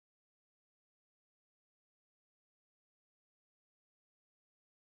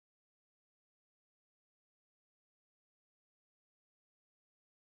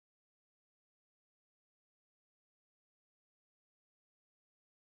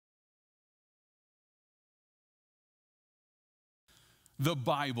the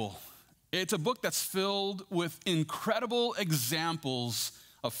Bible. It's a book that's filled with incredible examples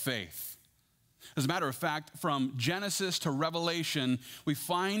of faith. As a matter of fact, from Genesis to Revelation, we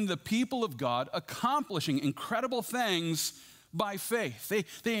find the people of God accomplishing incredible things by faith.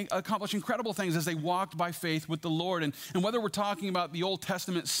 They accomplished incredible things as they walked by faith with the Lord. And whether we're talking about the Old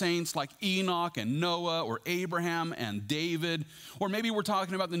Testament saints like Enoch and Noah or Abraham and David, or maybe we're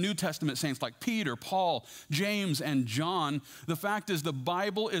talking about the New Testament saints like Peter, Paul, James, and John, the fact is the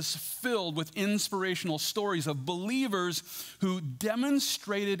Bible is filled with inspirational stories of believers who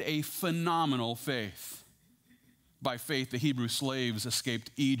demonstrated a phenomenal faith. By faith, the Hebrew slaves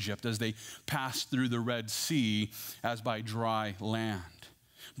escaped Egypt as they passed through the Red Sea as by dry land.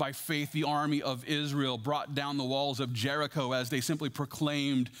 By faith, the army of Israel brought down the walls of Jericho as they simply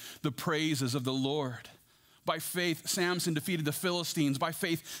proclaimed the praises of the Lord. By faith, Samson defeated the Philistines. By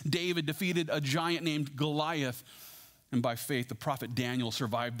faith, David defeated a giant named Goliath. And by faith, the prophet Daniel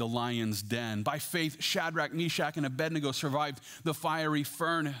survived the lion's den. By faith, Shadrach, Meshach, and Abednego survived the fiery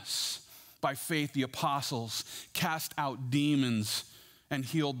furnace. By faith, the apostles cast out demons and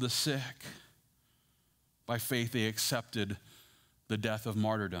healed the sick. By faith, they accepted the death of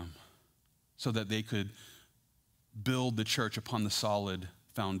martyrdom so that they could build the church upon the solid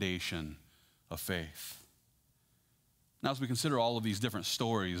foundation of faith. Now, as we consider all of these different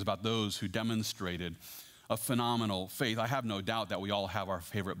stories about those who demonstrated a phenomenal faith, I have no doubt that we all have our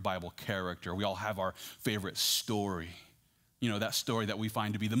favorite Bible character. We all have our favorite story. You know, that story that we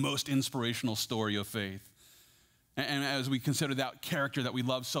find to be the most inspirational story of faith. And as we consider that character that we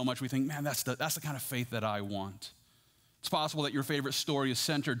love so much, we think, man, that's the kind of faith that I want. It's possible that your favorite story is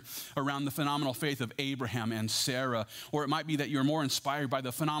centered around the phenomenal faith of Abraham and Sarah, or it might be that you're more inspired by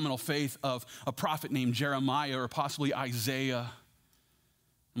the phenomenal faith of a prophet named Jeremiah or possibly Isaiah.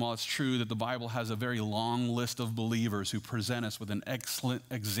 And while it's true that the Bible has a very long list of believers who present us with an excellent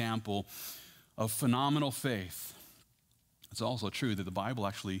example of phenomenal faith, it's also true that the Bible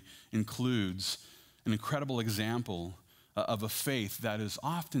actually includes an incredible example of a faith that is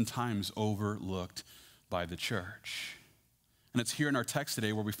oftentimes overlooked by the church. And it's here in our text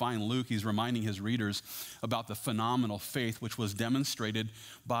today where we find Luke. He's reminding his readers about the phenomenal faith which was demonstrated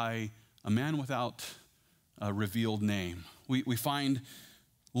by a man without a revealed name. We find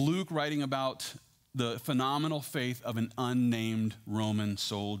Luke writing about the phenomenal faith of an unnamed Roman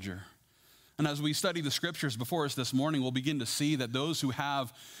soldier. And as we study the scriptures before us this morning, we'll begin to see that those who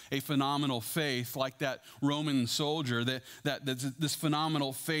have a phenomenal faith, like that Roman soldier, that this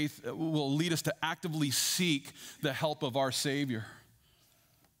phenomenal faith will lead us to actively seek the help of our Savior.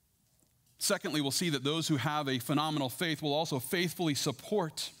 Secondly, we'll see that those who have a phenomenal faith will also faithfully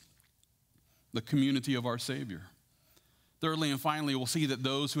support the community of our Savior. Thirdly and finally, we'll see that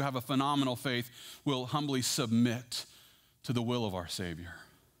those who have a phenomenal faith will humbly submit to the will of our Savior.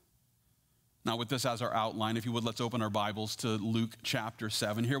 Now, with this as our outline, if you would, let's open our Bibles to Luke chapter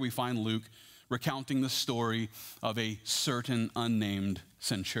 7. Here we find Luke recounting the story of a certain unnamed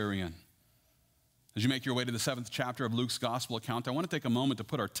centurion. As you make your way to the 7th chapter of Luke's gospel account, I want to take a moment to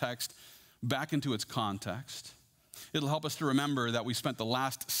put our text back into its context. It'll help us to remember that we spent the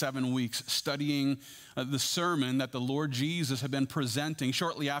last 7 weeks studying the sermon that the Lord Jesus had been presenting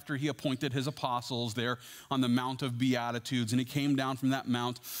shortly after he appointed his apostles there on the Mount of Beatitudes. And he came down from that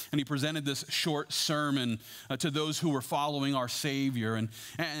mount and he presented this short sermon to those who were following our Savior.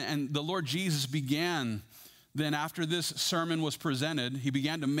 And the Lord Jesus began, then after this sermon was presented, he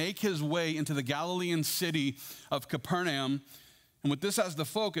began to make his way into the Galilean city of Capernaum. And with this as the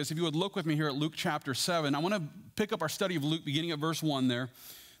focus, if you would look with me here at Luke chapter 7, I want to pick up our study of Luke beginning at verse 1 there.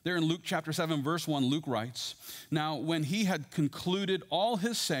 There in Luke chapter 7, verse 1, Luke writes, "Now when he had concluded all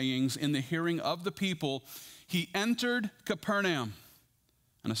his sayings in the hearing of the people, he entered Capernaum.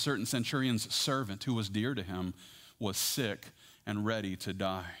 And a certain centurion's servant who was dear to him was sick and ready to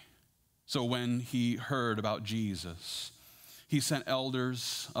die. So when he heard about Jesus, he sent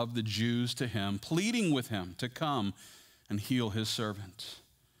elders of the Jews to him, pleading with him to come and heal his servant.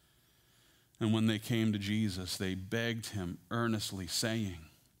 And when they came to Jesus, they begged him earnestly, saying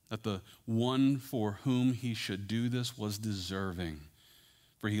that the one for whom he should do this was deserving,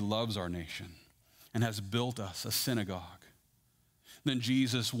 for he loves our nation and has built us a synagogue. Then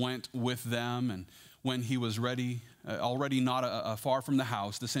Jesus went with them, and when he was ready, already not far from the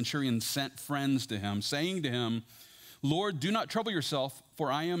house, the centurion sent friends to him, saying to him, 'Lord, do not trouble yourself,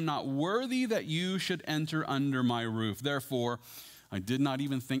 for I am not worthy that you should enter under my roof. Therefore, I did not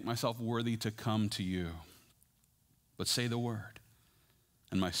even think myself worthy to come to you. But say the word,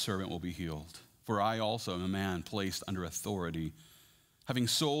 and my servant will be healed. For I also am a man placed under authority having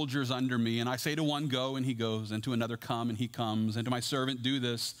soldiers under me. And I say to one, go, and he goes, and to another, come, and he comes, and to my servant, do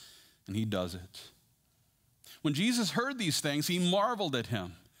this, and he does it. When Jesus heard these things, he marveled at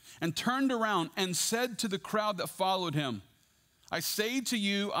him and turned around and said to the crowd that followed him, I say to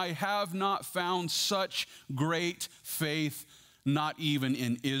you, I have not found such great faith, not even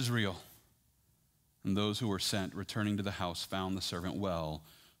in Israel. And those who were sent, returning to the house, found the servant well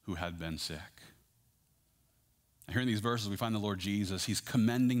who had been sick. Here in these verses, we find the Lord Jesus. He's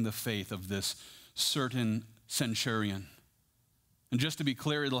commending the faith of this certain centurion. And just to be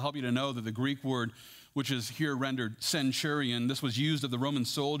clear, it'll help you to know that the Greek word, which is here rendered centurion, this was used of the Roman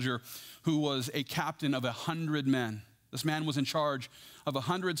soldier who was a captain of 100 men. This man was in charge of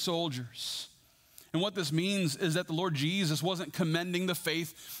 100 soldiers. And what this means is that the Lord Jesus wasn't commending the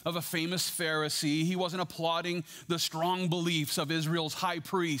faith of a famous Pharisee. He wasn't applauding the strong beliefs of Israel's high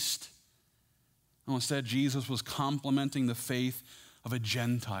priest. No, instead, Jesus was complimenting the faith of a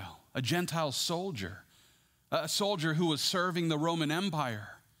Gentile soldier, a soldier who was serving the Roman Empire.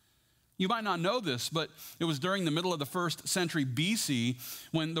 You might not know this, but it was during the middle of the 1st century BC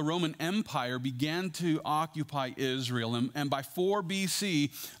when the Roman Empire began to occupy Israel. And by 4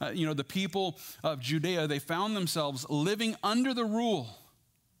 BC, the people of Judea, they found themselves living under the rule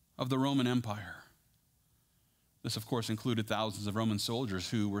of the Roman Empire. This, of course, included thousands of Roman soldiers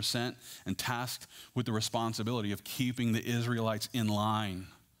who were sent and tasked with the responsibility of keeping the Israelites in line.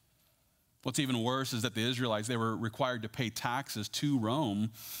 What's even worse is that the Israelites, they were required to pay taxes to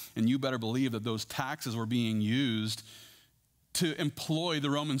Rome, and you better believe that those taxes were being used to employ the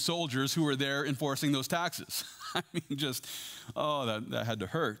Roman soldiers who were there enforcing those taxes. I mean, that had to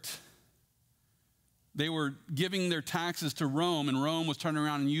hurt. They were giving their taxes to Rome, and Rome was turning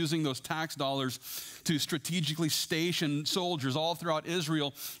around and using those tax dollars to strategically station soldiers all throughout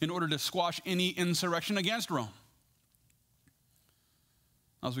Israel in order to squash any insurrection against Rome.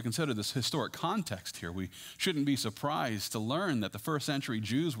 As we consider this historic context here, we shouldn't be surprised to learn that the 1st century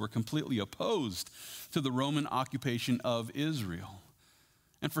Jews were completely opposed to the Roman occupation of Israel.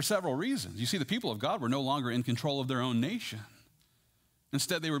 And for several reasons. You see, the people of God were no longer in control of their own nation.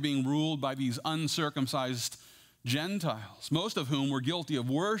 Instead, they were being ruled by these uncircumcised Gentiles, most of whom were guilty of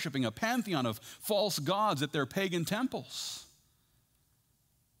worshiping a pantheon of false gods at their pagan temples.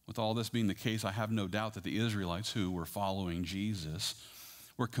 With all this being the case, I have no doubt that the Israelites who were following Jesus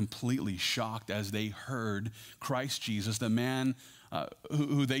were completely shocked as they heard Christ Jesus, the man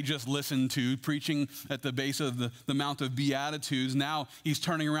who they just listened to preaching at the base of the Mount of Beatitudes. Now he's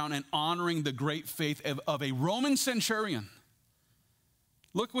turning around and honoring the great faith of a Roman centurion.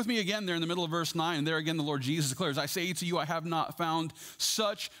 Look with me again there in the middle of verse 9. And there again the Lord Jesus declares, I say to you, I have not found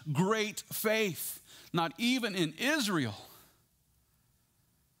such great faith, not even in Israel.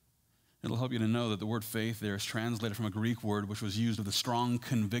 It'll help you to know that the word faith there is translated from a Greek word which was used with a strong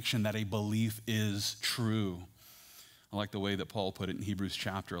conviction that a belief is true. I like the way that Paul put it in Hebrews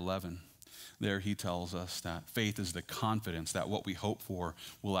chapter 11. There he tells us that faith is the confidence that what we hope for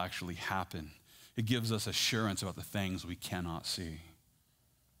will actually happen. It gives us assurance about the things we cannot see.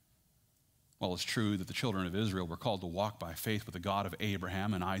 While it's true that the children of Israel were called to walk by faith with the God of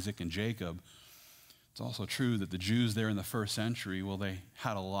Abraham and Isaac and Jacob, it's also true that the Jews there in the 1st century, well, they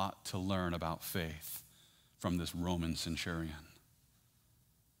had a lot to learn about faith from this Roman centurion.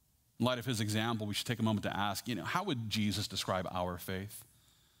 In light of his example, we should take a moment to ask, how would Jesus describe our faith?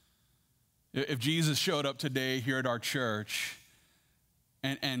 If Jesus showed up today here at our church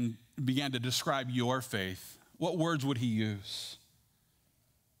and began to describe your faith, what words would he use?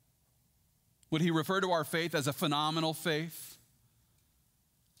 Would he refer to our faith as a phenomenal faith?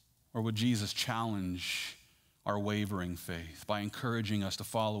 Or would Jesus challenge our wavering faith by encouraging us to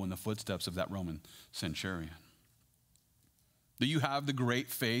follow in the footsteps of that Roman centurion? Do you have the great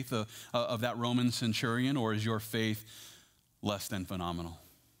faith of that Roman centurion, or is your faith less than phenomenal?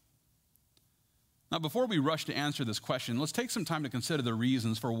 Now, before we rush to answer this question, let's take some time to consider the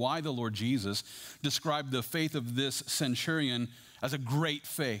reasons for why the Lord Jesus described the faith of this centurion as a great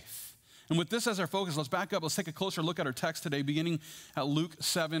faith. And with this as our focus, let's back up. Let's take a closer look at our text today, beginning at Luke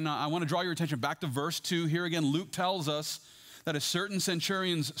 7. I want to draw your attention back to verse 2. Here again, Luke tells us that a certain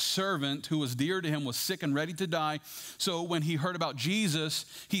centurion's servant who was dear to him was sick and ready to die. So when he heard about Jesus,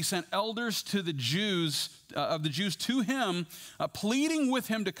 he sent elders to the Jews to him, pleading with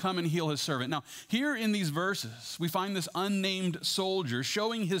him to come and heal his servant. Now, here in these verses, we find this unnamed soldier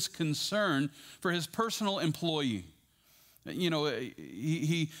showing his concern for his personal employee.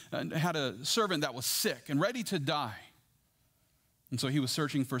 He had a servant that was sick and ready to die. And so he was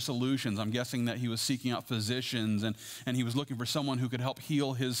searching for solutions. I'm guessing that he was seeking out physicians and he was looking for someone who could help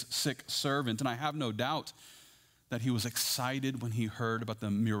heal his sick servant. And I have no doubt that he was excited when he heard about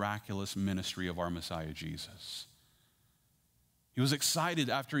the miraculous ministry of our Messiah, Jesus. He was excited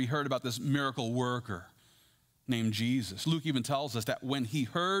after he heard about this miracle worker named Jesus. Luke even tells us that when he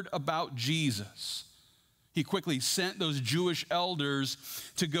heard about Jesus, he quickly sent those Jewish elders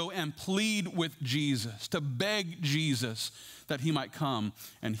to go and plead with Jesus, to beg Jesus that he might come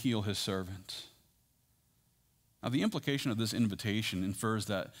and heal his servant. Now, the implication of this invitation infers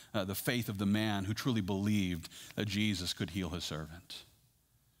that the faith of the man who truly believed that Jesus could heal his servant.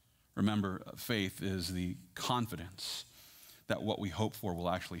 Remember, faith is the confidence that what we hope for will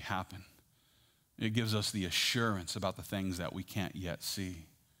actually happen. It gives us the assurance about the things that we can't yet see.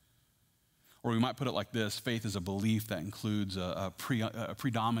 Or we might put it like this: faith is a belief that includes a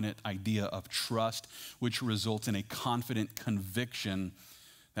predominant idea of trust, which results in a confident conviction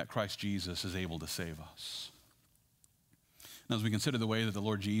that Christ Jesus is able to save us. And as we consider the way that the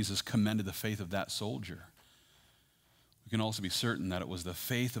Lord Jesus commended the faith of that soldier, we can also be certain that it was the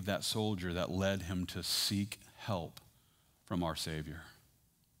faith of that soldier that led him to seek help from our Savior.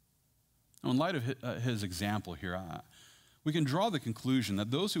 Now, in light of his example here, we can draw the conclusion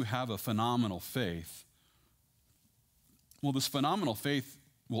that those who have a phenomenal faith, well, this phenomenal faith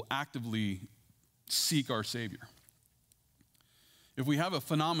will actively seek our Savior. If we have a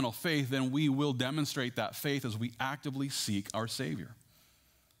phenomenal faith, then we will demonstrate that faith as we actively seek our Savior.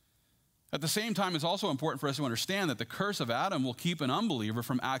 At the same time, it's also important for us to understand that the curse of Adam will keep an unbeliever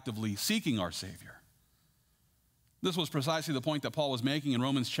from actively seeking our Savior. This was precisely the point that Paul was making in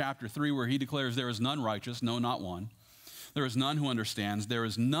Romans chapter 3, where he declares, "There is none righteous, no, not one. There is none who understands. There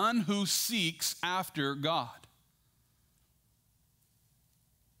is none who seeks after God."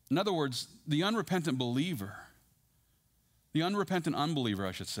 In other words, the unrepentant believer, the unrepentant unbeliever,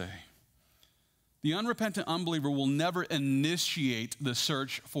 I should say, the unrepentant unbeliever will never initiate the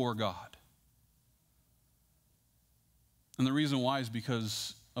search for God. And the reason why is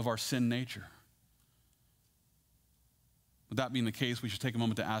because of our sin nature. With that being the case, we should take a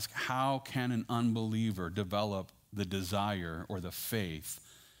moment to ask, how can an unbeliever develop the desire or the faith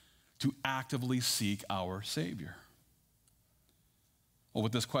to actively seek our Savior? Well,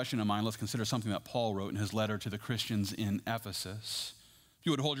 with this question in mind, let's consider something that Paul wrote in his letter to the Christians in Ephesus. If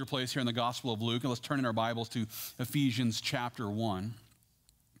you would hold your place here in the Gospel of Luke, and let's turn in our Bibles to Ephesians chapter 1.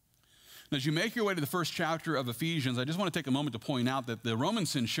 And as you make your way to the first chapter of Ephesians, I just want to take a moment to point out that the Roman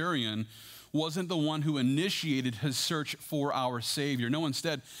centurion wasn't the one who initiated his search for our Savior. No,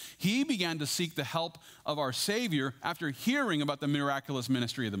 instead, he began to seek the help of our Savior after hearing about the miraculous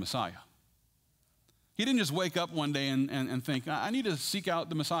ministry of the Messiah. He didn't just wake up one day and think, I need to seek out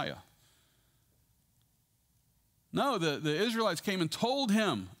the Messiah. No, the Israelites came and told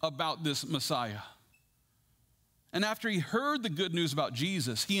him about this Messiah. And after he heard the good news about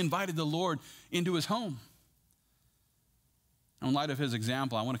Jesus, he invited the Lord into his home. In light of his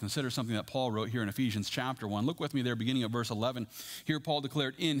example, I want to consider something that Paul wrote here in Ephesians chapter 1. Look with me there, beginning at verse 11. Here Paul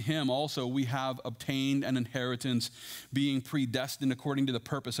declared, "In him also we have obtained an inheritance, being predestined according to the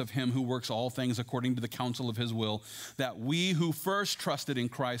purpose of him who works all things according to the counsel of his will, that we who first trusted in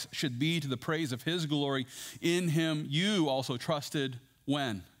Christ should be to the praise of his glory. In him you also trusted,"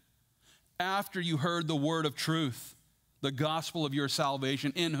 when? "After you heard the word of truth, the gospel of your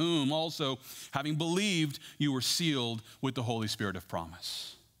salvation, in whom also, having believed, you were sealed with the Holy Spirit of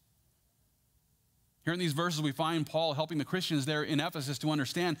promise." Here in these verses, we find Paul helping the Christians there in Ephesus to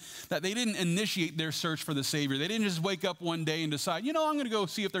understand that they didn't initiate their search for the Savior. They didn't just wake up one day and decide, I'm going to go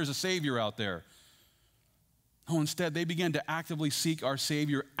see if there's a Savior out there. No, instead, they began to actively seek our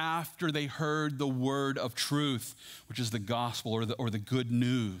Savior after they heard the word of truth, which is the gospel or the good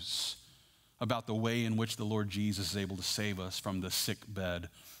news about the way in which the Lord Jesus is able to save us from the sick bed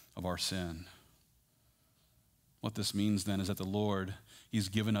of our sin. What this means then is that the Lord, he's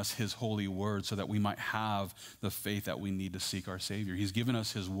given us his holy word so that we might have the faith that we need to seek our Savior. He's given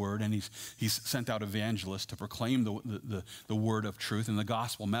us his word, and he's sent out evangelists to proclaim the word of truth and the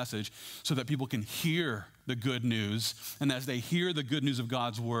gospel message so that people can hear the good news. And as they hear the good news of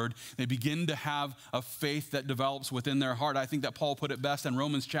God's word, they begin to have a faith that develops within their heart. I think that Paul put it best in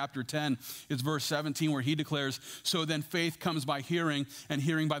Romans chapter 10. It's verse 17 where he declares, "So then faith comes by hearing, and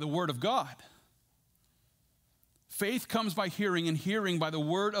hearing by the word of God." Faith comes by hearing, and hearing by the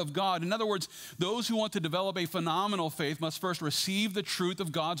word of God. In other words, those who want to develop a phenomenal faith must first receive the truth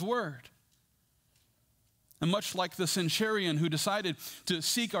of God's word. And much like the centurion who decided to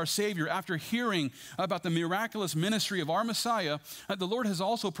seek our Savior after hearing about the miraculous ministry of our Messiah, the Lord has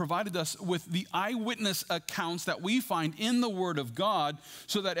also provided us with the eyewitness accounts that we find in the Word of God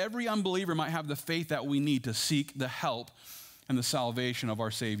so that every unbeliever might have the faith that we need to seek the help and the salvation of our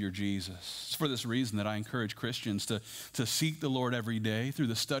Savior Jesus. It's for this reason that I encourage Christians to seek the Lord every day through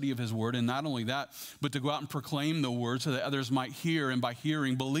the study of his word, and not only that, but to go out and proclaim the word so that others might hear, and by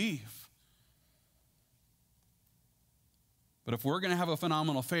hearing, believe. But if we're going to have a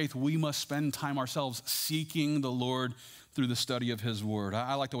phenomenal faith, we must spend time ourselves seeking the Lord through the study of his word.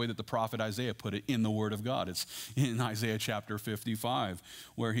 I like the way that the prophet Isaiah put it in the word of God. It's in Isaiah chapter 55,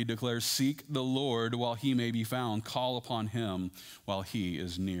 where he declares, "Seek the Lord while he may be found. Call upon him while he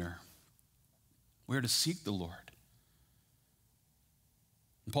is near." We're to seek the Lord.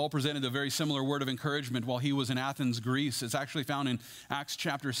 And Paul presented a very similar word of encouragement while he was in Athens, Greece. It's actually found in Acts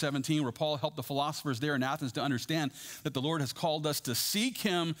chapter 17, where Paul helped the philosophers there in Athens to understand that the Lord has called us to seek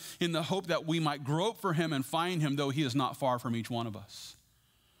him in the hope that we might grope for him and find him, though he is not far from each one of us.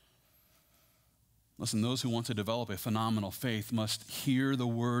 Listen, those who want to develop a phenomenal faith must hear the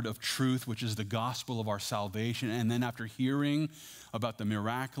word of truth, which is the gospel of our salvation. And then after hearing about the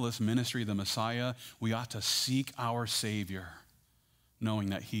miraculous ministry of the Messiah, we ought to seek our Savior,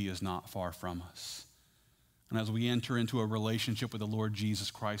 knowing that he is not far from us. And as we enter into a relationship with the Lord Jesus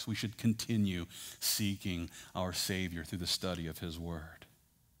Christ, we should continue seeking our Savior through the study of his word.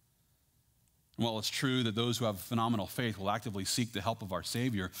 While it's true that those who have phenomenal faith will actively seek the help of our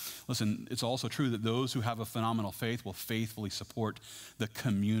Savior, listen, it's also true that those who have a phenomenal faith will faithfully support the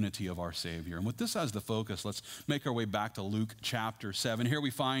community of our Savior. And with this as the focus, let's make our way back to Luke chapter 7. Here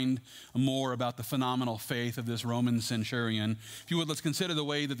we find more about the phenomenal faith of this Roman centurion. If you would, let's consider the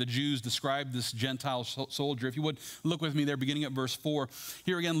way that the Jews described this Gentile soldier. If you would, look with me there, beginning at verse 4.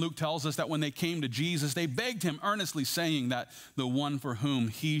 Here again, Luke tells us that when they came to Jesus, they begged him earnestly, saying that the one for whom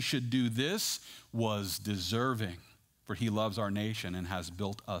he should do this was deserving, for he loves our nation and has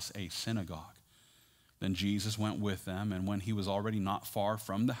built us a synagogue. Then Jesus went with them, and when he was already not far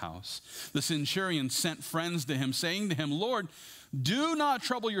from the house, the centurion sent friends to him, saying to him, "Lord, do not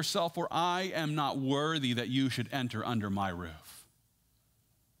trouble yourself, for I am not worthy that you should enter under my roof."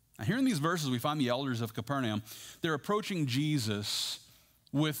 Now, here in these verses, we find the elders of Capernaum. They're approaching Jesus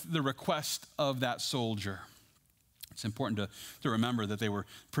with the request of that soldier. It's important to remember that they were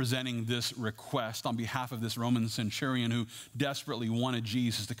presenting this request on behalf of this Roman centurion who desperately wanted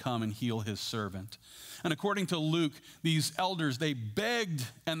Jesus to come and heal his servant. And according to Luke, these elders, they begged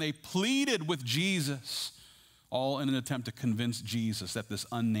and they pleaded with Jesus, all in an attempt to convince Jesus that this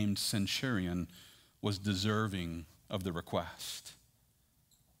unnamed centurion was deserving of the request.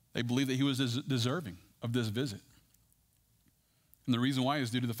 They believed that he was deserving of this visit. And the reason why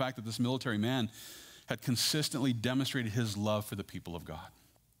is due to the fact that this military man had consistently demonstrated his love for the people of God.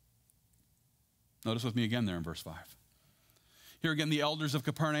 Notice with me again there in verse 5. Here again, the elders of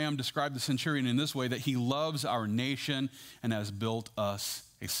Capernaum describe the centurion in this way, that he loves our nation and has built us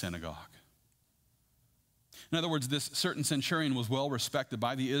a synagogue. In other words, this certain centurion was well respected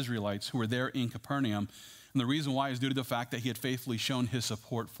by the Israelites who were there in Capernaum, and the reason why is due to the fact that he had faithfully shown his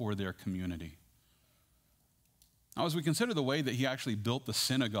support for their community. Now, as we consider the way that he actually built the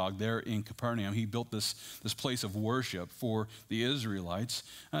synagogue there in Capernaum, he built this place of worship for the Israelites.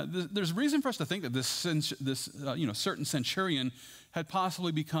 There's reason for us to think that this certain centurion had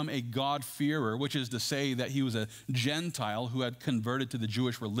possibly become a God-fearer, which is to say that he was a Gentile who had converted to the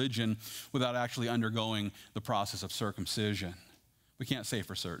Jewish religion without actually undergoing the process of circumcision. We can't say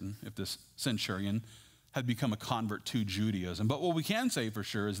for certain if this centurion had become a convert to Judaism. But what we can say for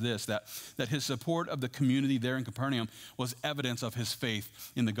sure is this, that his support of the community there in Capernaum was evidence of his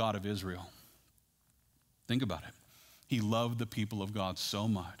faith in the God of Israel. Think about it. He loved the people of God so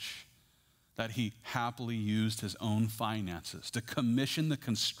much that he happily used his own finances to commission the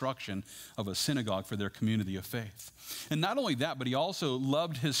construction of a synagogue for their community of faith. And not only that, but he also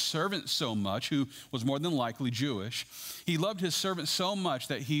loved his servant so much, who was more than likely Jewish. He loved his servant so much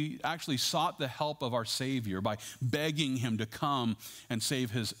that he actually sought the help of our Savior by begging him to come and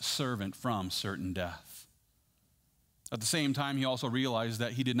save his servant from certain death. At the same time, he also realized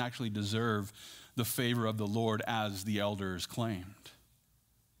that he didn't actually deserve the favor of the Lord as the elders claimed.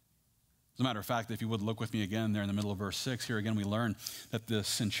 As a matter of fact, if you would look with me again there in the middle of verse 6, here again we learn that the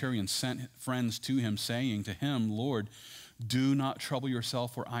centurion sent friends to him, saying to him, "Lord, do not trouble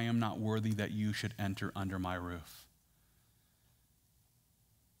yourself, for I am not worthy that you should enter under my roof."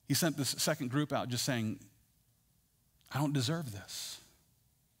 He sent this second group out just saying, "I don't deserve this.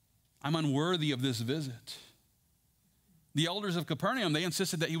 I'm unworthy of this visit." The elders of Capernaum, they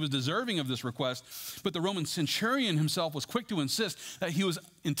insisted that he was deserving of this request, but the Roman centurion himself was quick to insist that he was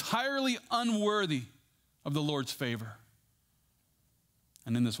entirely unworthy of the Lord's favor.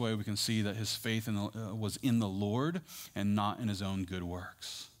 And in this way, we can see that his faith was in the Lord and not in his own good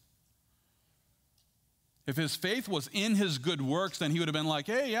works. If his faith was in his good works, then he would have been like,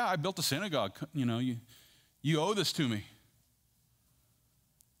 hey, yeah, I built a synagogue. You owe this to me.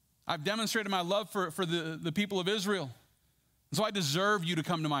 I've demonstrated my love for the people of Israel. And so I deserve you to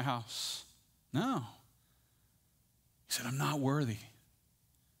come to my house. No. He said, I'm not worthy.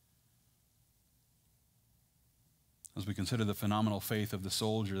 As we consider the phenomenal faith of the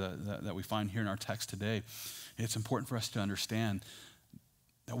soldier that we find here in our text today, it's important for us to understand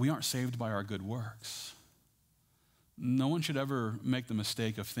that we aren't saved by our good works. No one should ever make the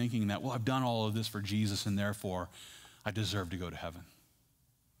mistake of thinking that, well, I've done all of this for Jesus and therefore I deserve to go to heaven.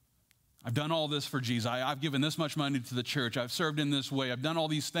 I've done all this for Jesus. I've given this much money to the church. I've served in this way. I've done all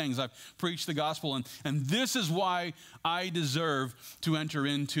these things. I've preached the gospel, and this is why I deserve to enter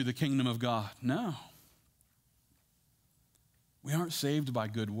into the kingdom of God. No. We aren't saved by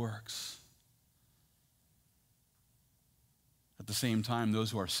good works. At the same time,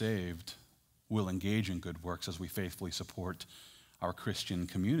 those who are saved will engage in good works as we faithfully support our Christian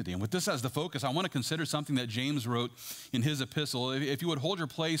community. And with this as the focus, I want to consider something that James wrote in his epistle. If you would hold your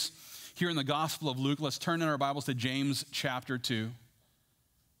place here in the Gospel of Luke, let's turn in our Bibles to James chapter 2. You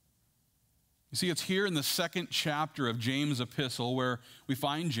see, it's here in the second chapter of James' epistle where we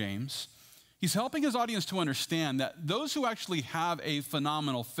find James. He's helping his audience to understand that those who actually have a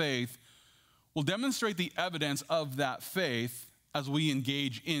phenomenal faith will demonstrate the evidence of that faith as we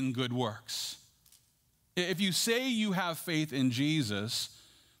engage in good works. If you say you have faith in Jesus,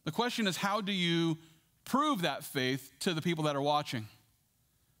 the question is, how do you prove that faith to the people that are watching?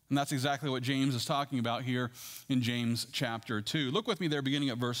 And that's exactly what James is talking about here in James chapter 2. Look with me there beginning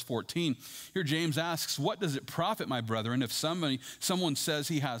at verse 14. Here James asks, what does it profit, my brethren, if someone says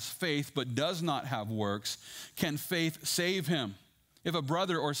he has faith but does not have works? Can faith save him? If a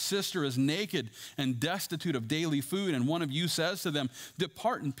brother or sister is naked and destitute of daily food, and one of you says to them,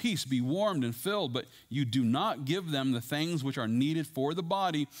 depart in peace, be warmed and filled, but you do not give them the things which are needed for the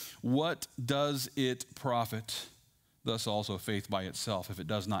body, what does it profit? Thus also faith by itself, if it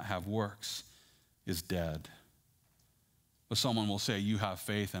does not have works, is dead. But someone will say, you have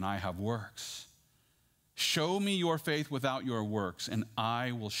faith and I have works. Show me your faith without your works, and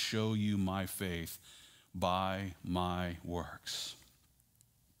I will show you my faith by my works.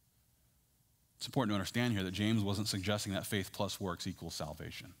 It's important to understand here that James wasn't suggesting that faith plus works equals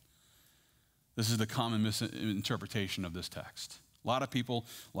salvation. This is the common misinterpretation of this text. A lot of people,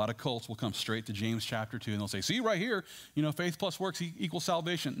 a lot of cults will come straight to James chapter 2 and they'll say, see right here, faith plus works equals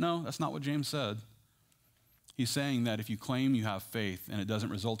salvation. No, that's not what James said. He's saying that if you claim you have faith and it doesn't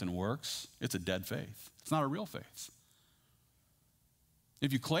result in works, it's a dead faith. It's not a real faith.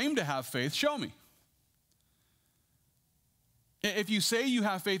 If you claim to have faith, show me. If you say you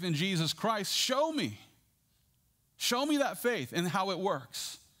have faith in Jesus Christ, show me. Show me that faith and how it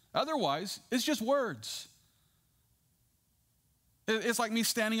works. Otherwise, it's just words. It's like me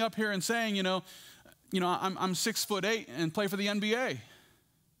standing up here and saying, I'm 6'8" and play for the NBA.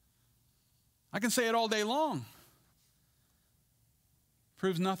 I can say it all day long.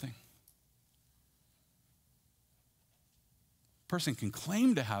 Proves nothing. A person can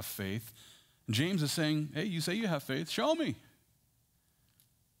claim to have faith. James is saying, hey, you say you have faith, show me.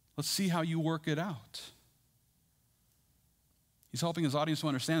 Let's see how you work it out. He's helping his audience to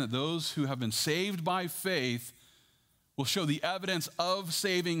understand that those who have been saved by faith will show the evidence of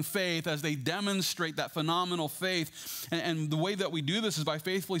saving faith as they demonstrate that phenomenal faith. And the way that we do this is by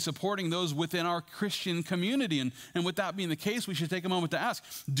faithfully supporting those within our Christian community. And with that being the case, we should take a moment to ask,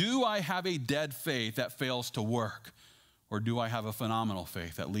 do I have a dead faith that fails to work? Or do I have a phenomenal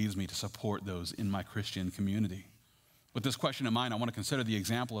faith that leads me to support those in my Christian community? With this question in mind, I want to consider the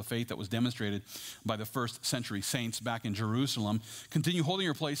example of faith that was demonstrated by the first century saints back in Jerusalem. Continue holding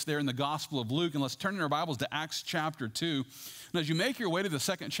your place there in the Gospel of Luke, and let's turn in our Bibles to Acts chapter 2. And as you make your way to the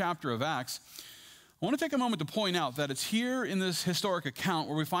second chapter of Acts, I want to take a moment to point out that it's here in this historic account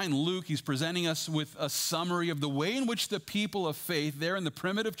where we find Luke. He's presenting us with a summary of the way in which the people of faith there in the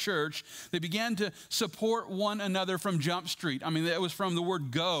primitive church, they began to support one another from Jump Street. I mean, it was from the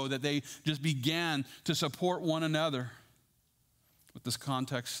word go that they just began to support one another. With this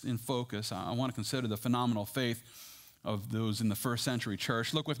context in focus, I want to consider the phenomenal faith of those in the first century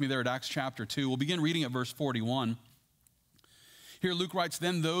church. Look with me there at Acts chapter 2. We'll begin reading at verse 41. Here Luke writes,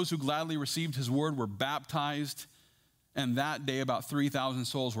 then those who gladly received his word were baptized, and that day about 3,000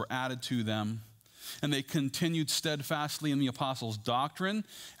 souls were added to them. And they continued steadfastly in the apostles' doctrine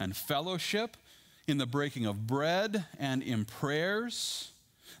and fellowship, in the breaking of bread and in prayers.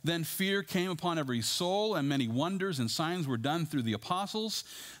 Then fear came upon every soul, and many wonders and signs were done through the apostles.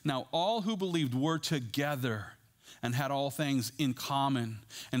 Now all who believed were together and had all things in common,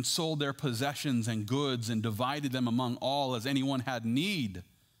 and sold their possessions and goods and divided them among all as anyone had need.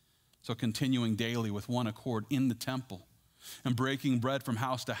 So continuing daily with one accord in the temple and breaking bread from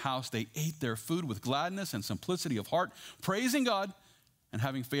house to house, they ate their food with gladness and simplicity of heart, praising God and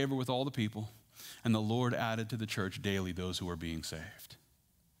having favor with all the people. And the Lord added to the church daily those who were being saved.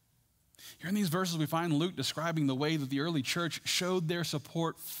 Here in these verses, we find Luke describing the way that the early church showed their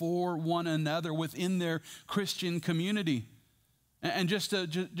support for one another within their Christian community. And just to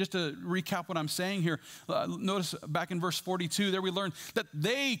recap what I'm saying here, notice back in verse 42, there we learned that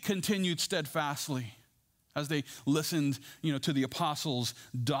they continued steadfastly as they listened, to the apostles'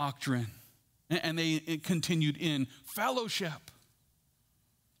 doctrine. And they continued in fellowship.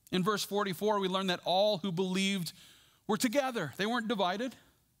 In verse 44, we learned that all who believed were together. They weren't divided.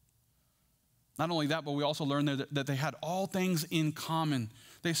 Not only that, but we also learned that they had all things in common.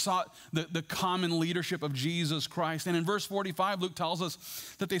 They sought the common leadership of Jesus Christ. And in verse 45, Luke tells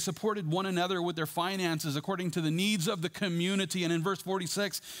us that they supported one another with their finances according to the needs of the community. And in verse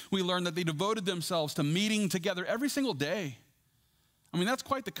 46, we learned that they devoted themselves to meeting together every single day. I mean, that's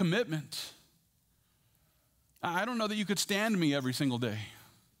quite the commitment. I don't know that you could stand me every single day.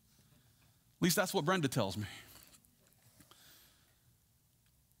 At least that's what Brenda tells me.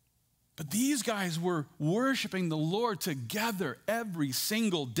 But these guys were worshiping the Lord together every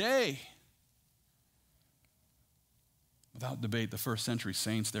single day. Without debate, the first century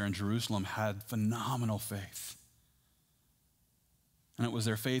saints there in Jerusalem had phenomenal faith. And it was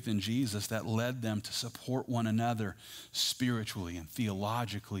their faith in Jesus that led them to support one another spiritually and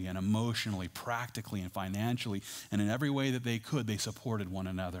theologically and emotionally, practically and financially. And in every way that they could, they supported one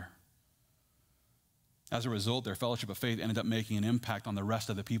another. As a result, their fellowship of faith ended up making an impact on the rest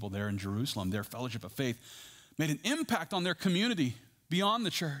of the people there in Jerusalem. Their fellowship of faith made an impact on their community beyond the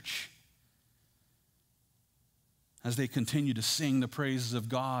church. As they continued to sing the praises of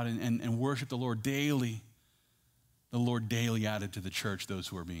God and worship the Lord daily added to the church those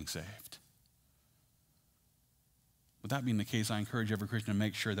who were being saved. With that being the case, I encourage every Christian to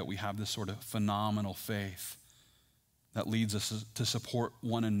make sure that we have this sort of phenomenal faith that leads us to support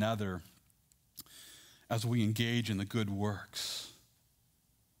one another as we engage in the good works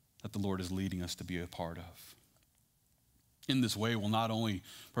that the Lord is leading us to be a part of. In this way, we'll not only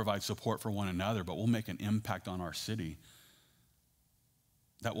provide support for one another, but we'll make an impact on our city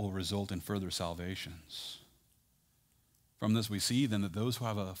that will result in further salvations. From this, we see then that those who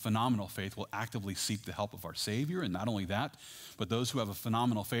have a phenomenal faith will actively seek the help of our Savior. And not only that, but those who have a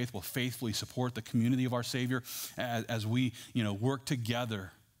phenomenal faith will faithfully support the community of our Savior as we, work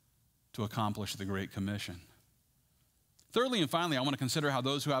together to accomplish the Great Commission. Thirdly and finally, I want to consider how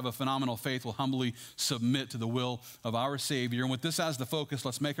those who have a phenomenal faith will humbly submit to the will of our Savior. And with this as the focus,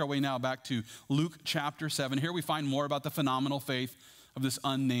 let's make our way now back to Luke chapter 7. Here we find more about the phenomenal faith of this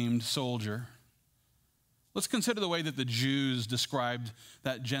unnamed soldier. Let's consider the way that the Jews described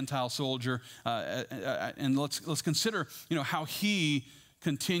that Gentile soldier, and let's consider, how he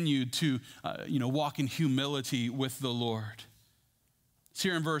continued to, walk in humility with the Lord. It's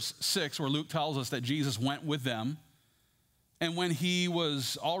here in verse 6 where Luke tells us that Jesus went with them. And when he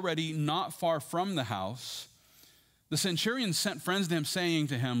was already not far from the house, the centurion sent friends to him, saying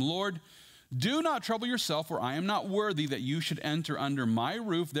to him, "Lord, do not trouble yourself, for I am not worthy that you should enter under my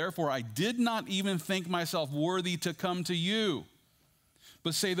roof. Therefore, I did not even think myself worthy to come to you.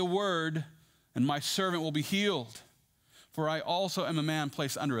 But say the word, and my servant will be healed. For I also am a man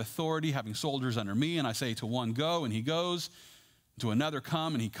placed under authority, having soldiers under me. And I say to one, go, and he goes. To another,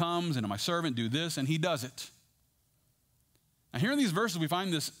 come, and he comes. And to my servant, do this, and he does it." Now, here in these verses, we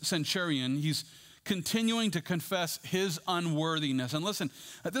find this centurion. He's continuing to confess his unworthiness. And listen,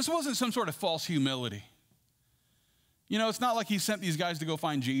 this wasn't some sort of false humility. It's not like he sent these guys to go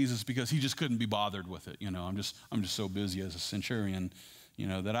find Jesus because he just couldn't be bothered with it. I'm just so busy as a centurion,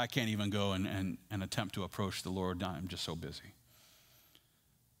 that I can't even go and attempt to approach the Lord. I'm just so busy.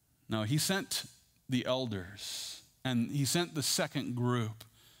 No, he sent the elders, and he sent the second group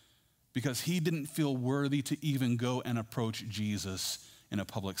because he didn't feel worthy to even go and approach Jesus in a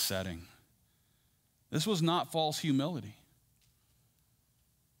public setting. This was not false humility.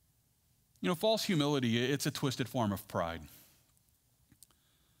 False humility, it's a twisted form of pride.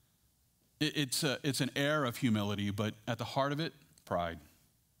 It's an air of humility, but at the heart of it, pride.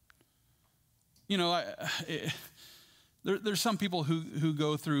 There's some people who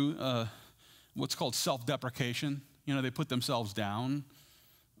go through what's called self-deprecation. They put themselves down,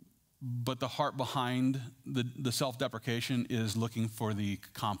 but the heart behind the self-deprecation is looking for the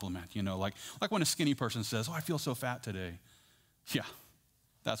compliment. Like when a skinny person says, "Oh, I feel so fat today." Yeah,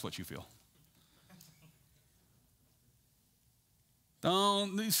 that's what you feel.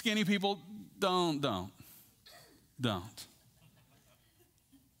 Don't, these skinny people, don't. Don't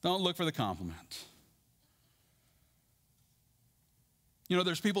look for the compliment. You know,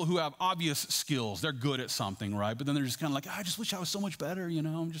 there's people who have obvious skills. They're good at something, right? But then they're just kind of like, I just wish I was so much better, you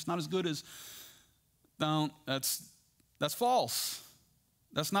know. I'm just not as good as. Don't. That's false.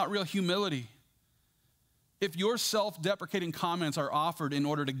 That's not real humility. If your self-deprecating comments are offered in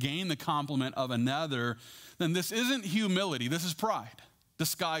order to gain the compliment of another, then this isn't humility. This is pride,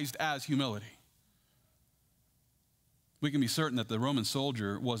 disguised as humility. We can be certain that the Roman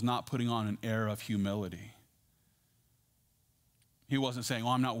soldier was not putting on an air of humility. He wasn't saying,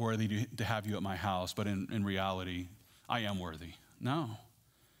 I'm not worthy to have you at my house, but in reality, I am worthy. No.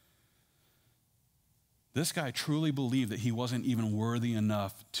 This guy truly believed that he wasn't even worthy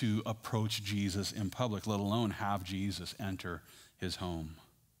enough to approach Jesus in public, let alone have Jesus enter his home.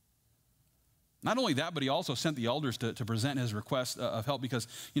 Not only that, but he also sent the elders to present his request of help because,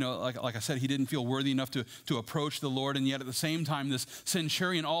 you know, like I said, he didn't feel worthy enough to approach the Lord. And yet at the same time, this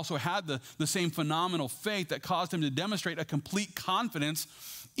centurion also had the same phenomenal faith that caused him to demonstrate a complete confidence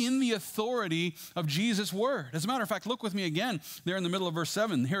in the authority of Jesus' word. As a matter of fact, look with me again there in the middle of verse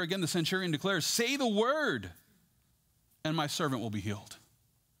 7. Here again, the centurion declares, say the word, and my servant will be healed.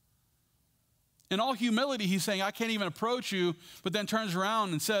 In all humility, he's saying, I can't even approach you, but then turns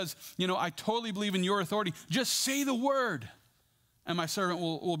around and says, you know, I totally believe in your authority. Just say the word, and my servant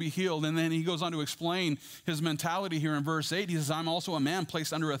will be healed. And then he goes on to explain his mentality here in verse 8. He says, I'm also a man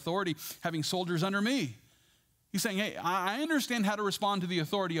placed under authority, having soldiers under me. He's saying, hey, I understand how to respond to the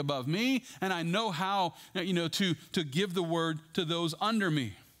authority above me, and I know how, you know, to give the word to those under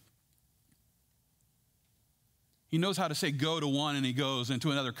me. He knows how to say go to one and he goes, and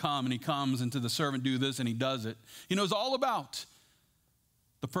to another come and he comes, and to the servant do this and he does it. He knows all about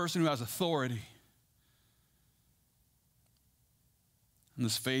the person who has authority. And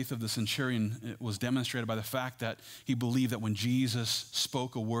this faith of the centurion was demonstrated by the fact that he believed that when Jesus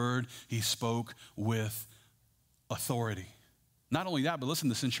spoke a word, he spoke with authority. Not only that, but listen,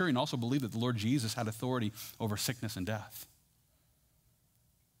 the centurion also believed that the Lord Jesus had authority over sickness and death.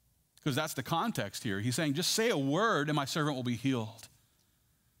 Because that's the context here. He's saying, just say a word and my servant will be healed.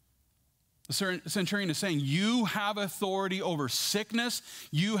 The centurion is saying, you have authority over sickness,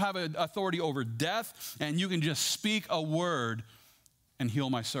 you have authority over death, and you can just speak a word and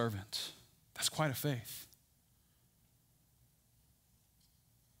heal my servant. That's quite a faith.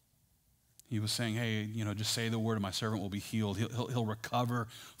 He was saying, hey, you know, just say the word and my servant will be healed. He'll recover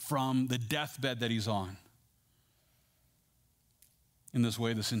from the deathbed that he's on. In this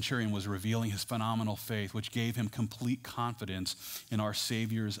way, the centurion was revealing his phenomenal faith, which gave him complete confidence in our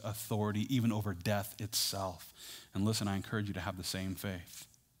Savior's authority, even over death itself. And listen, I encourage you to have the same faith.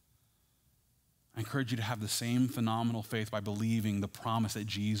 I encourage you to have the same phenomenal faith by believing the promise that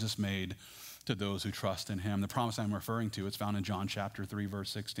Jesus made to those who trust in him. The promise I'm referring to, it's found in John chapter 3, verse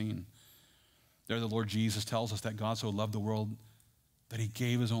 16. There the Lord Jesus tells us that God so loved the world that he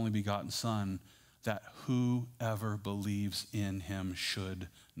gave his only begotten Son, that whoever believes in him should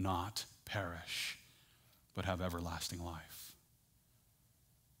not perish, but have everlasting life.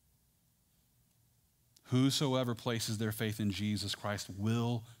 Whosoever places their faith in Jesus Christ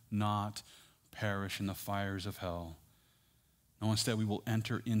will not perish in the fires of hell. No, instead we will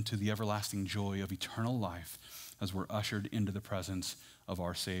enter into the everlasting joy of eternal life as we're ushered into the presence of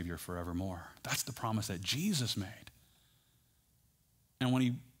our Savior forevermore. That's the promise that Jesus made. And when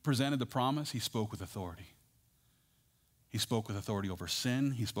he presented the promise, he spoke with authority. He spoke with authority over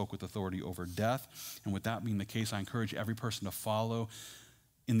sin. He spoke with authority over death. And with that being the case, I encourage every person to follow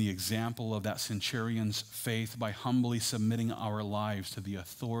in the example of that centurion's faith by humbly submitting our lives to the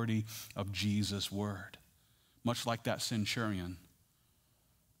authority of Jesus' word. Much like that centurion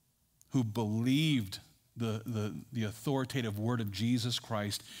who believed the authoritative word of Jesus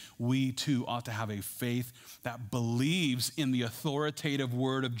Christ, we too ought to have a faith that believes in the authoritative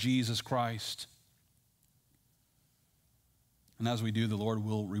word of Jesus Christ. And as we do, the Lord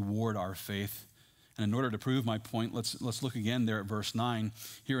will reward our faith. And in order to prove my point, let's look again there at verse 9.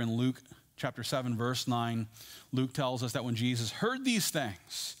 Here in Luke chapter 7, verse 9, Luke tells us that when Jesus heard these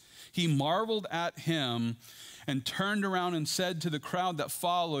things, he marveled at him and turned around and said to the crowd that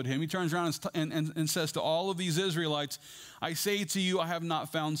followed him, he turns around and says to all of these Israelites, I say to you, I have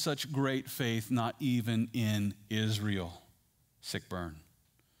not found such great faith, not even in Israel. Sick burn.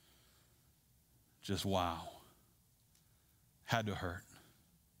 Just wow. Had to hurt.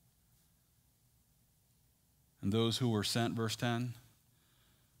 And those who were sent, verse 10,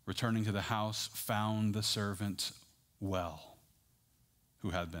 returning to the house, found the servant well, who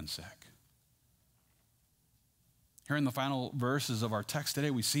had been sick. Here in the final verses of our text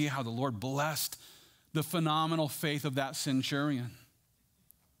today, we see how the Lord blessed the phenomenal faith of that centurion.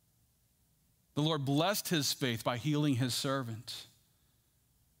 The Lord blessed his faith by healing his servant.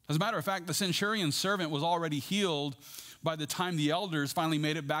 As a matter of fact, the centurion's servant was already healed by the time the elders finally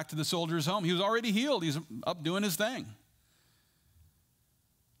made it back to the soldier's home. He was already healed. He's up doing his thing.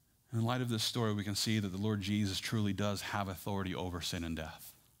 In light of this story, we can see that the Lord Jesus truly does have authority over sin and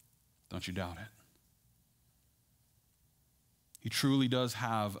death. Don't you doubt it. He truly does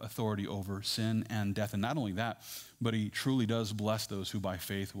have authority over sin and death. And not only that, but he truly does bless those who by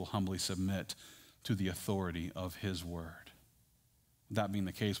faith will humbly submit to the authority of his word. That being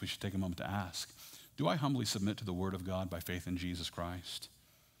the case, we should take a moment to ask, do I humbly submit to the word of God by faith in Jesus Christ?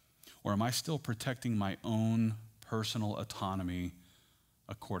 Or am I still protecting my own personal autonomy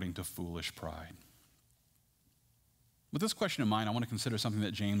according to foolish pride? With this question in mind, I want to consider something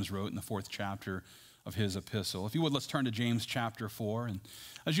that James wrote in the 4th chapter of his epistle. If you would, let's turn to James chapter 4. And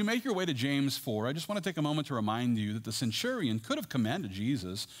as you make your way to James 4, I just want to take a moment to remind you that the centurion could have commanded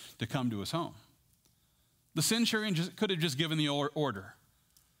Jesus to come to his home. The centurion could have just given the order.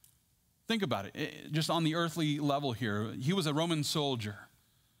 Think about it. Just on the earthly level here, he was a Roman soldier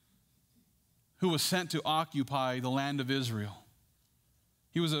who was sent to occupy the land of Israel.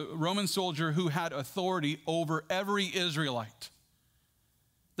 He was a Roman soldier who had authority over every Israelite.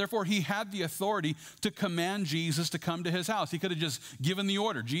 Therefore, he had the authority to command Jesus to come to his house. He could have just given the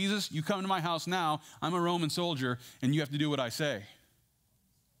order. Jesus, you come to my house now. I'm a Roman soldier, and you have to do what I say.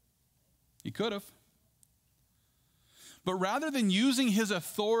 He could have. But rather than using his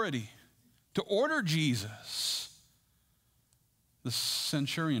authority to order Jesus, the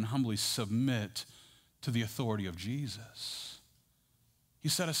centurion humbly submit to the authority of Jesus. He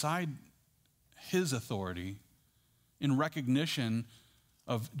set aside his authority in recognition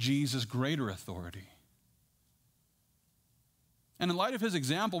of Jesus' greater authority. And in light of his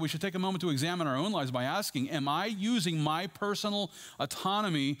example, we should take a moment to examine our own lives by asking, am I using my personal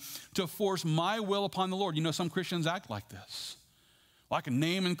autonomy to force my will upon the Lord? You know, some Christians act like this. Well, I can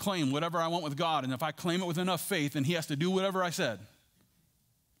name and claim whatever I want with God, and if I claim it with enough faith, then he has to do whatever I said.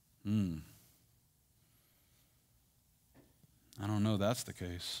 I don't know that's the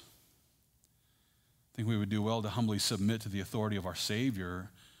case. I think we would do well to humbly submit to the authority of our Savior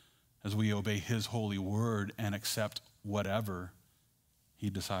as we obey his holy word and accept whatever he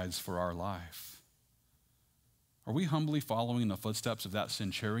decides for our life. Are we humbly following in the footsteps of that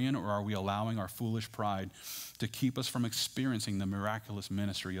centurion, or are we allowing our foolish pride to keep us from experiencing the miraculous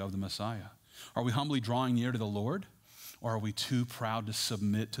ministry of the Messiah? Are we humbly drawing near to the Lord, or are we too proud to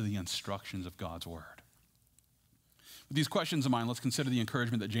submit to the instructions of God's word? With these questions in mind, let's consider the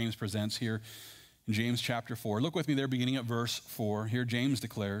encouragement that James presents here in James chapter 4. Look with me there beginning at verse 4. Here James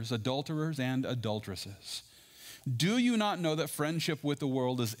declares, adulterers and adulteresses, do you not know that friendship with the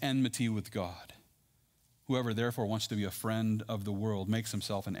world is enmity with God? Whoever therefore wants to be a friend of the world makes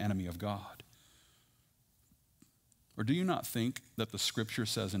himself an enemy of God. Or do you not think that the scripture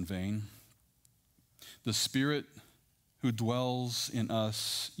says in vain, the Spirit who dwells in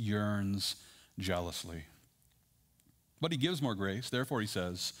us yearns jealously? But he gives more grace. Therefore, he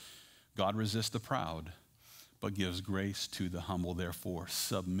says, God resists the proud, but gives grace to the humble. Therefore,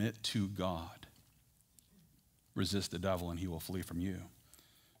 submit to God. Resist the devil, and he will flee from you.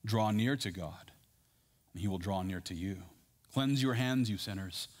 Draw near to God, and he will draw near to you. Cleanse your hands, you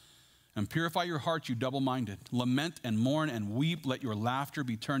sinners, and purify your hearts, you double-minded. Lament and mourn and weep. Let your laughter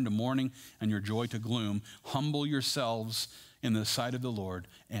be turned to mourning and your joy to gloom. Humble yourselves in the sight of the Lord,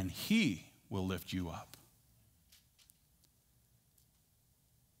 and he will lift you up.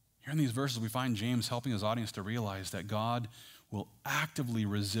 Here in these verses, we find James helping his audience to realize that God will actively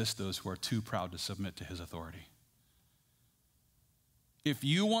resist those who are too proud to submit to his authority. If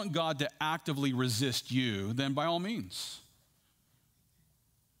you want God to actively resist you, then by all means,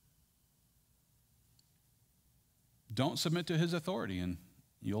 don't submit to his authority, and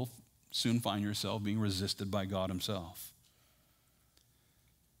you'll soon find yourself being resisted by God himself.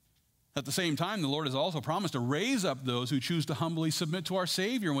 At the same time, the Lord has also promised to raise up those who choose to humbly submit to our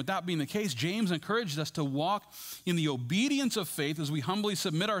Savior. And with that being the case, James encouraged us to walk in the obedience of faith as we humbly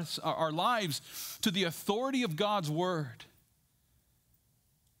submit our lives to the authority of God's word.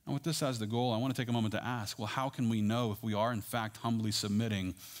 And with this as the goal, I want to take a moment to ask, well, how can we know if we are in fact humbly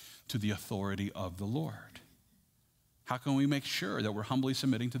submitting to the authority of the Lord? How can we make sure that we're humbly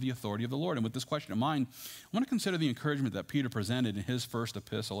submitting to the authority of the Lord? And with this question in mind, I want to consider the encouragement that Peter presented in his first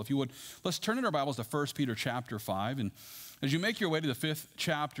epistle. If you would, let's turn in our Bibles to 1 Peter chapter 5. And as you make your way to the 5th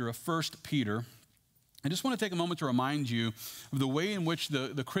chapter of 1 Peter, I just want to take a moment to remind you of the way in which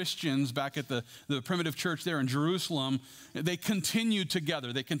the Christians back at the primitive church there in Jerusalem, they continued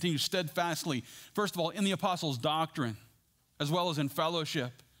together. They continued steadfastly, first of all, in the apostles' doctrine, as well as in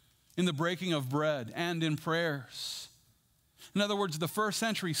fellowship, in the breaking of bread, and in prayers. In other words, the first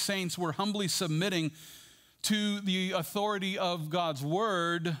century saints were humbly submitting to the authority of God's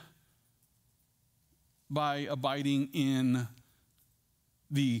word by abiding in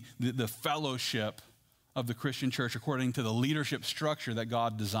the fellowship of the Christian church according to the leadership structure that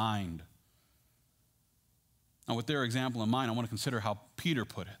God designed. Now, with their example in mind, I want to consider how Peter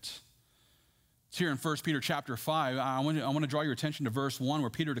put it. It's here in 1 Peter chapter 5. I want to draw your attention to verse 1 where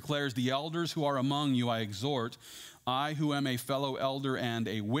Peter declares, "The elders who are among you I exhort, I who am a fellow elder and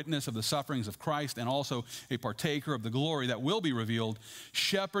a witness of the sufferings of Christ and also a partaker of the glory that will be revealed,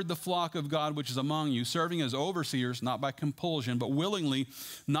 shepherd the flock of God which is among you, serving as overseers, not by compulsion, but willingly,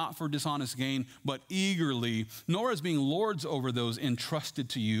 not for dishonest gain, but eagerly, nor as being lords over those entrusted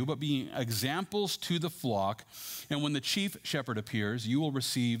to you, but being examples to the flock. And when the chief shepherd appears, you will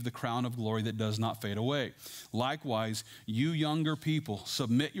receive the crown of glory that does not fade away. Likewise, you younger people,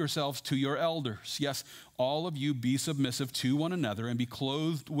 submit yourselves to your elders. Yes, all of you be submissive to one another and be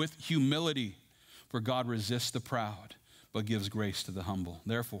clothed with humility. For God resists the proud, but gives grace to the humble.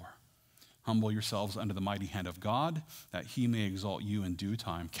 Therefore, humble yourselves under the mighty hand of God, that he may exalt you in due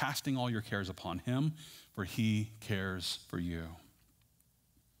time, casting all your cares upon him, for he cares for you."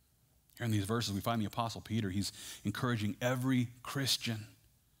 Here in these verses, we find the Apostle Peter. He's encouraging every Christian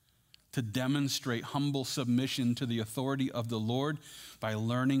to demonstrate humble submission to the authority of the Lord by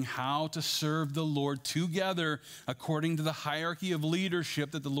learning how to serve the Lord together according to the hierarchy of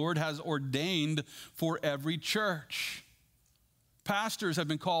leadership that the Lord has ordained for every church. Pastors have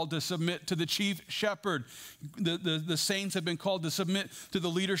been called to submit to the chief shepherd. The saints have been called to submit to the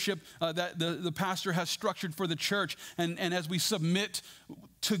leadership that the pastor has structured for the church. And as we submit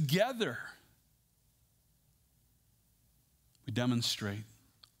together, we demonstrate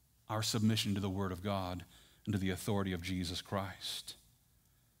our submission to the Word of God and to the authority of Jesus Christ.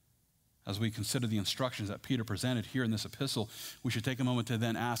 As we consider the instructions that Peter presented here in this epistle, we should take a moment to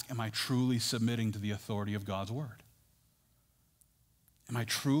then ask, am I truly submitting to the authority of God's Word? Am I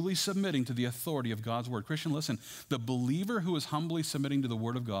truly submitting to the authority of God's Word? Christian, listen, the believer who is humbly submitting to the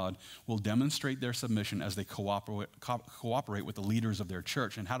Word of God will demonstrate their submission as they cooperate with the leaders of their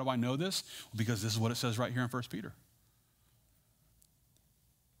church. And how do I know this? Well, because this is what it says right here in 1 Peter.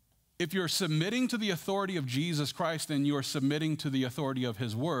 If you're submitting to the authority of Jesus Christ, then you're submitting to the authority of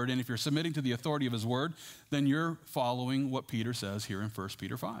his word. And if you're submitting to the authority of his word, then you're following what Peter says here in 1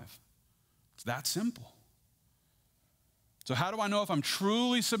 Peter 5. It's that simple. So how do I know if I'm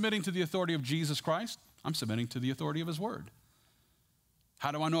truly submitting to the authority of Jesus Christ? I'm submitting to the authority of his word.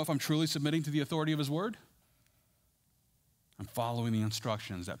 How do I know if I'm truly submitting to the authority of his word? I'm following the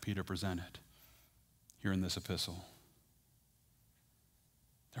instructions that Peter presented here in this epistle.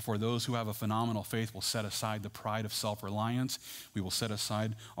 Therefore, those who have a phenomenal faith will set aside the pride of self-reliance. We will set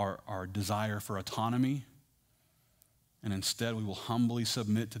aside our desire for autonomy. And instead, we will humbly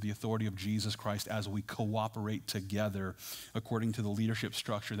submit to the authority of Jesus Christ as we cooperate together according to the leadership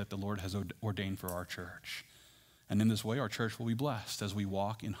structure that the Lord has ordained for our church. And in this way, our church will be blessed as we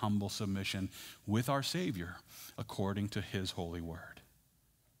walk in humble submission with our Savior according to his holy word.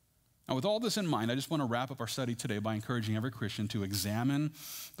 Now, with all this in mind, I just want to wrap up our study today by encouraging every Christian to examine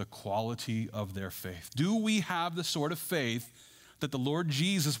the quality of their faith. Do we have the sort of faith that the Lord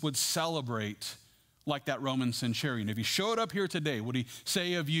Jesus would celebrate like that Roman centurion? If he showed up here today, would he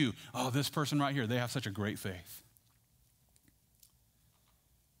say of you, oh, this person right here, they have such a great faith?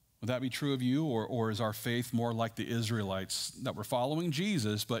 Would that be true of you, or is our faith more like the Israelites that were following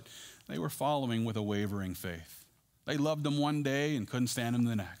Jesus, but they were following with a wavering faith? They loved him one day and couldn't stand him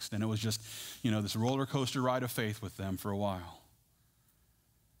the next. And it was just, this roller coaster ride of faith with them for a while.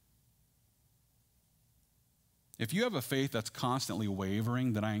 If you have a faith that's constantly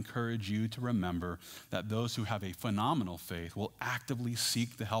wavering, then I encourage you to remember that those who have a phenomenal faith will actively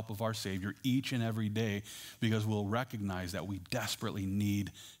seek the help of our Savior each and every day, because we'll recognize that we desperately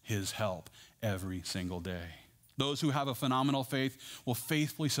need his help every single day. Those who have a phenomenal faith will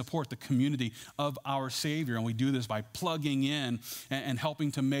faithfully support the community of our Savior, and we do this by plugging in and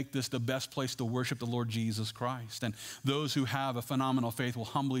helping to make this the best place to worship the Lord Jesus Christ. And those who have a phenomenal faith will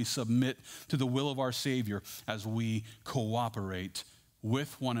humbly submit to the will of our Savior as we cooperate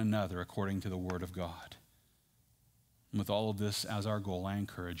with one another according to the Word of God. And with all of this as our goal, I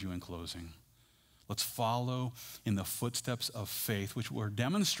encourage you in closing, let's follow in the footsteps of faith which were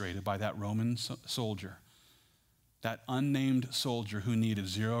demonstrated by that Roman soldier. that unnamed soldier who needed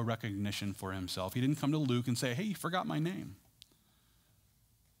zero recognition for himself. He didn't come to Luke and say, hey, you forgot my name.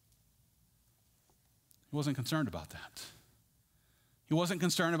 He wasn't concerned about that. He wasn't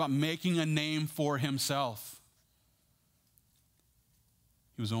concerned about making a name for himself.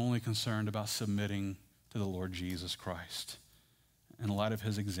 He was only concerned about submitting to the Lord Jesus Christ. In light of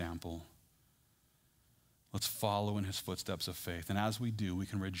his example, let's follow in his footsteps of faith. And as we do, we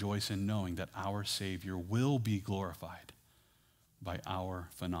can rejoice in knowing that our Savior will be glorified by our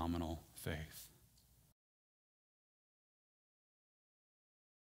phenomenal faith.